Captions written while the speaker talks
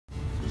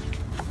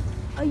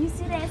Oh, you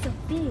see that? It's a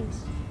fish.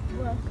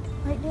 Well,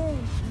 right there.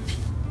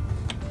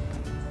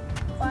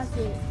 Oh, I see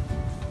it.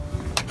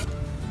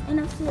 And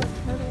I see a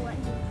turtle right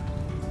here.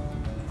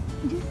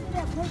 Did you see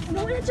that person?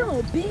 No, it's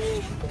your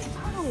big.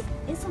 Oh,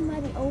 it's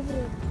somebody over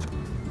there.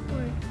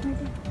 Right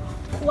there.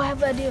 What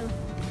have I do?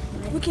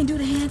 We can do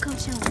the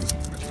handcuff challenge.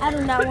 I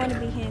do not want to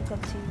be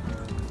handcuffed to you.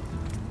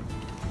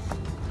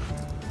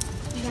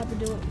 You have to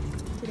do it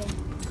today.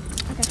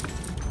 Okay.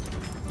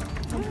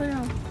 I'll put it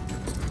on.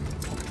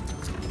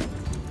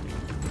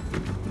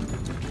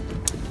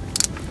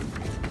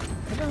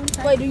 Put it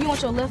on. Wait, do you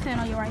want your left hand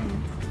or your right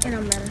hand? It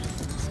don't matter.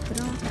 Just put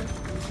it on first.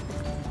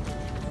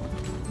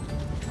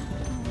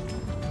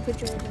 Put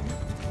yours in.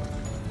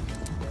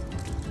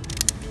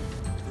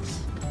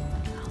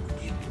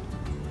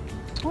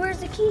 Where's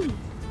the key?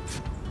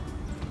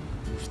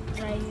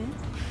 Right here.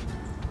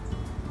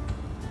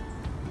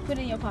 Put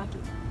it in your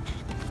pocket.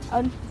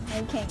 Oh, you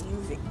can't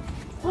use it.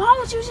 Why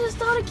would you just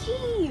throw the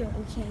key?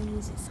 We can't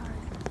use it, sorry.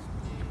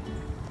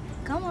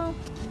 Come on.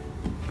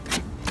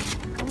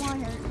 Come on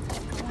here.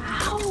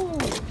 Ow!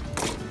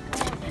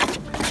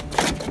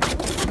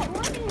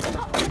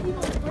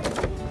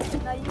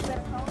 No, you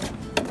better call it.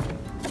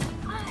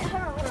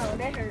 Hold on,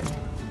 that hurt.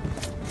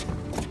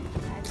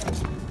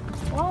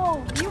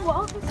 Whoa, you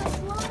walking so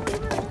slow. You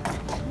better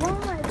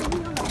run.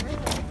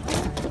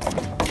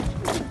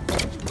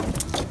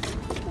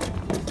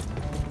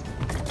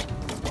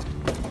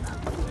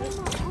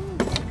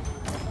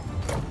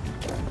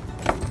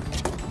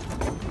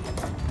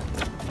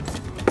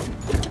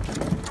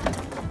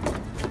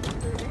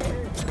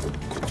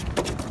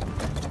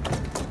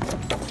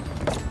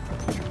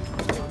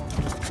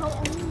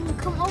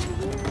 Come over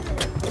here.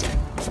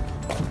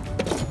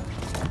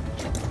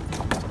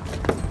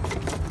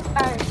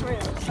 Alright, for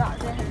real. Stop.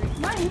 That hurt.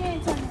 My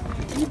head's turning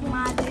red.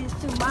 Mine is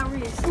too. My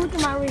wrist. Look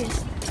at my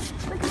wrist.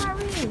 Look at my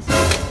wrist.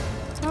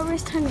 My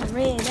wrist turning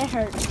red. That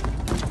hurts.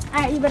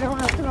 Alright, you better run.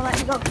 Come on,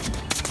 let's go.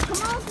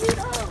 Come on, speed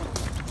up.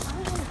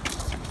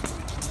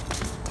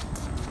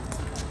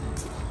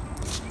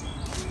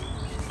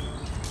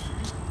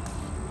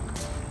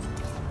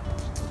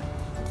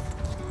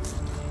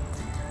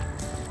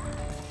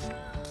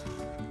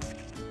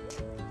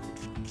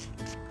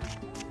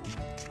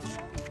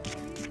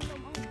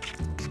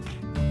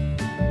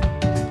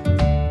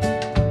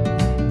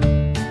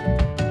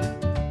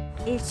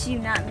 It's you,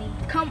 not me.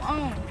 Come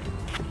on.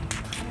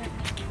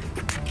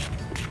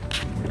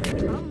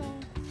 Come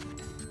on.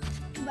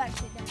 You better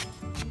sit down.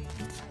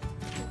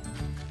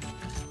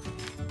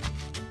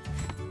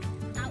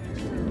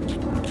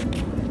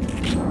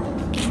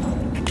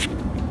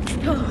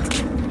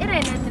 It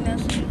ain't nothing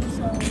else to do,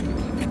 so.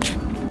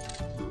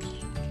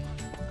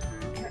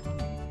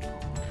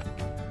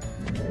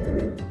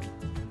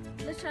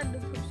 Let's try to do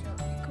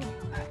push-ups. Come on.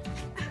 Alright.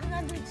 I'm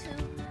gonna do 2.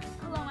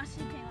 Hold on, my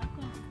shoe came off.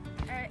 Come on.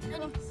 Alright,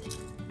 come on.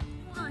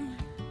 1,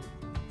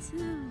 2.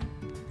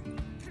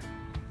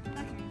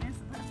 Okay,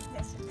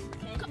 that's it.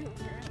 Okay, come on.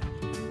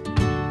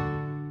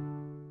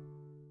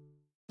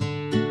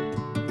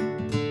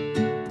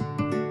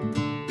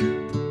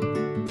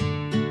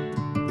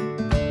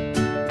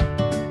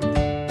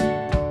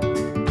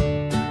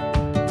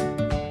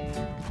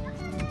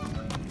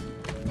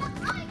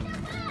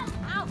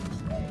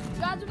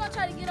 Guys, we're gonna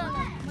try to get on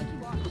that monkey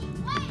walk.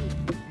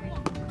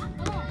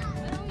 Come on.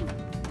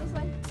 This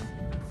way.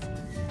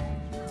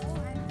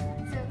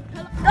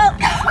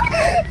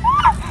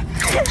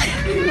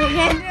 You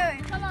can't do it.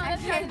 Come on,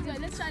 let's try to do it.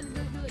 Let's try to do it.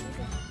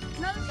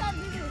 No, let's try to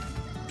do this.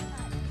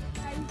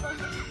 Alright, you go.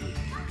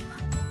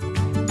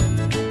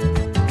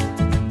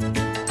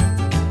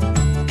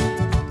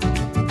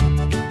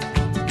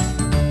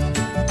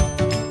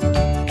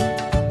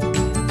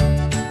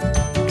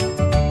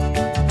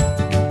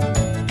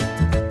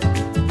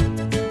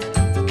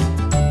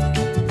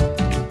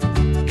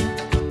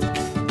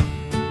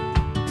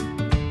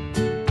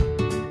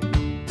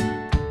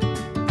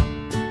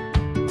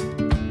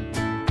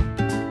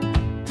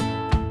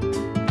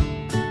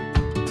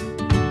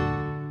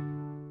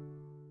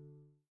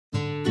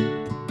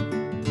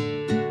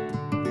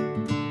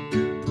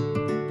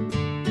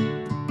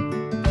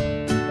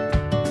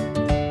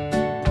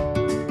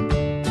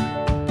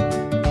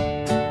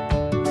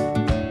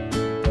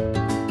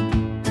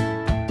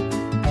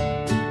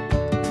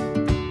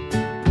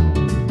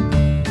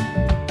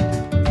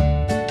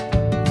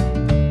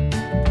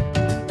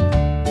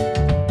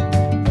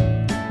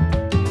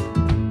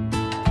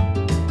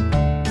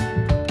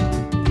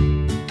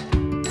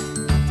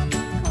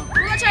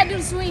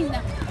 Swing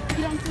now.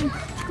 You don't swing.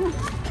 Come on.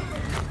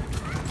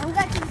 We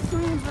got to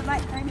swing for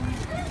like 30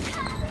 minutes.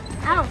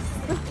 Ow.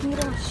 You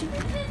don't shoot.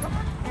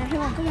 Alright,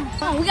 come on, come on.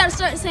 Come on, we got to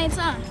start at the same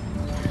time.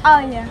 Oh,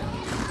 yeah.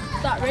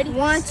 Start, ready?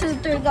 1, 2,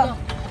 3, go.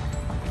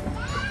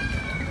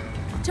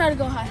 Try to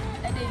go high.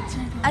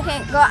 I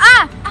can't go.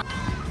 Ah!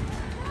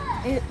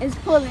 It's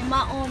pulling.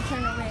 My arm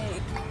turning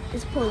red.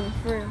 It's pulling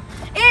for real.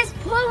 It's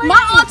pulling.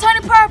 My arm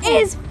turning purple.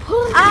 It's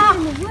pulling. Ah.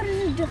 What are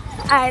you doing?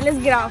 Alright, let's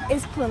get off.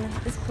 It's pulling.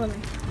 It's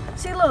pulling.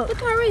 See, look. Look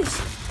at my wrist.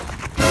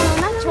 No,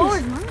 not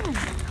yours. Mine.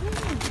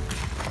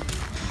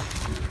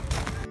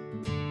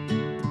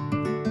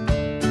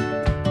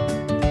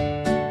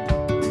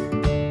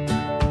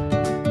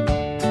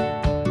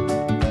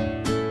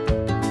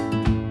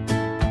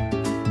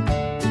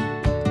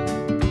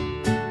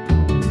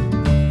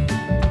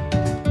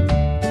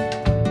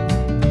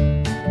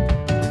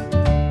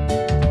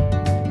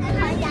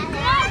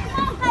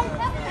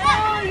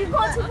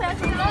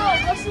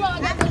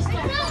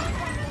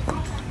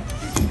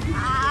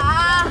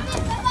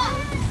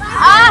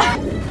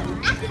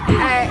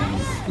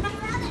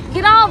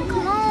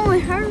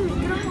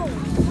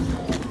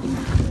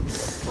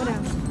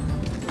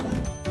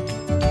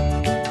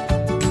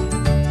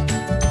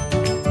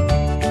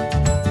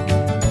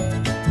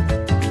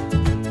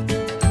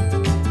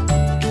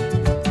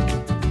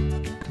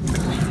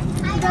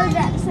 already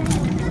got the same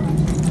one.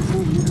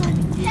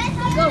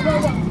 Go.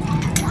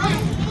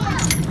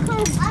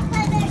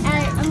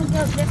 Alright, I'm gonna go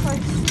up there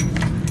first.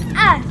 Go.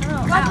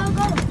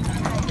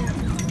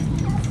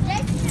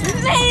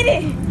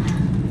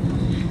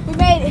 We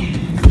made it.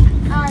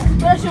 Alright,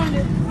 what else you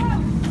wanna do?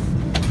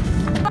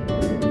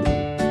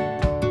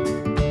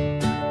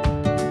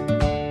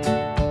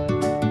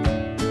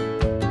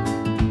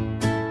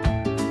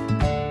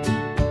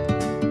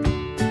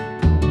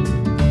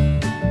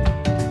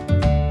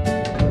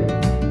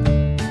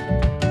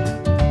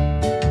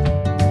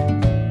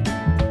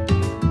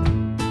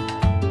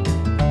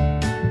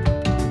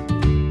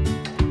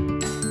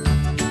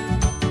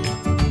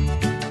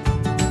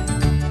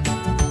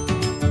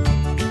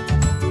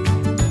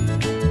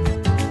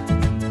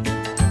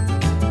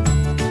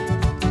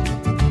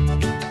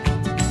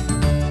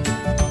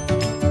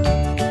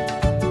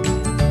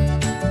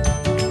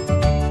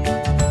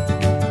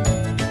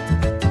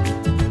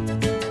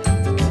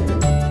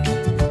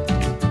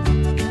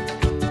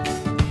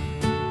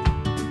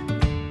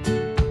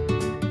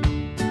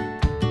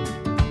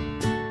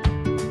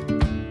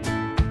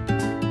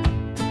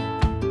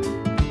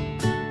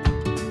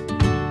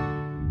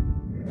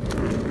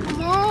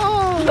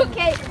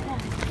 Okay.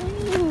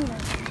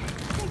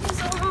 Taking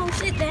so long.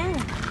 Sit down.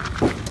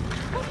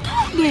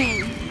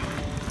 Okay.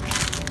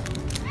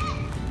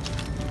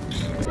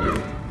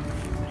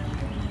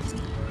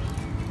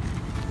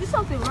 There's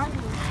something right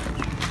here.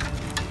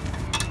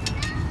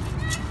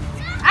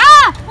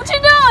 Ah! What you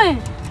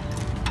doing?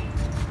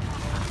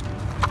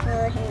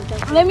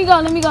 Let me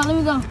go.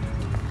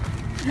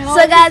 No,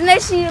 so guys,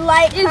 make sure you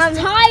like, comment.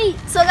 Tight.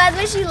 So guys,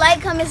 make sure you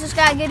like, comment,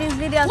 subscribe, get this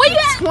video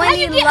to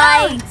 20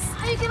 likes.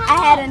 I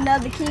had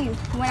another key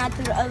when I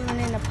threw the other one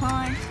in the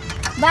pond.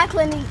 Bye,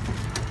 Clinique.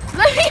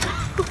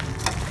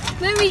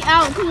 Let me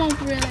out. Come on,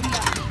 for real. Let me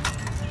out.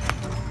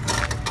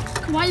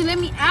 Come on, you let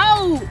me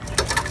out.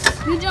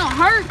 You don't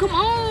hurt. Come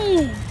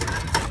on.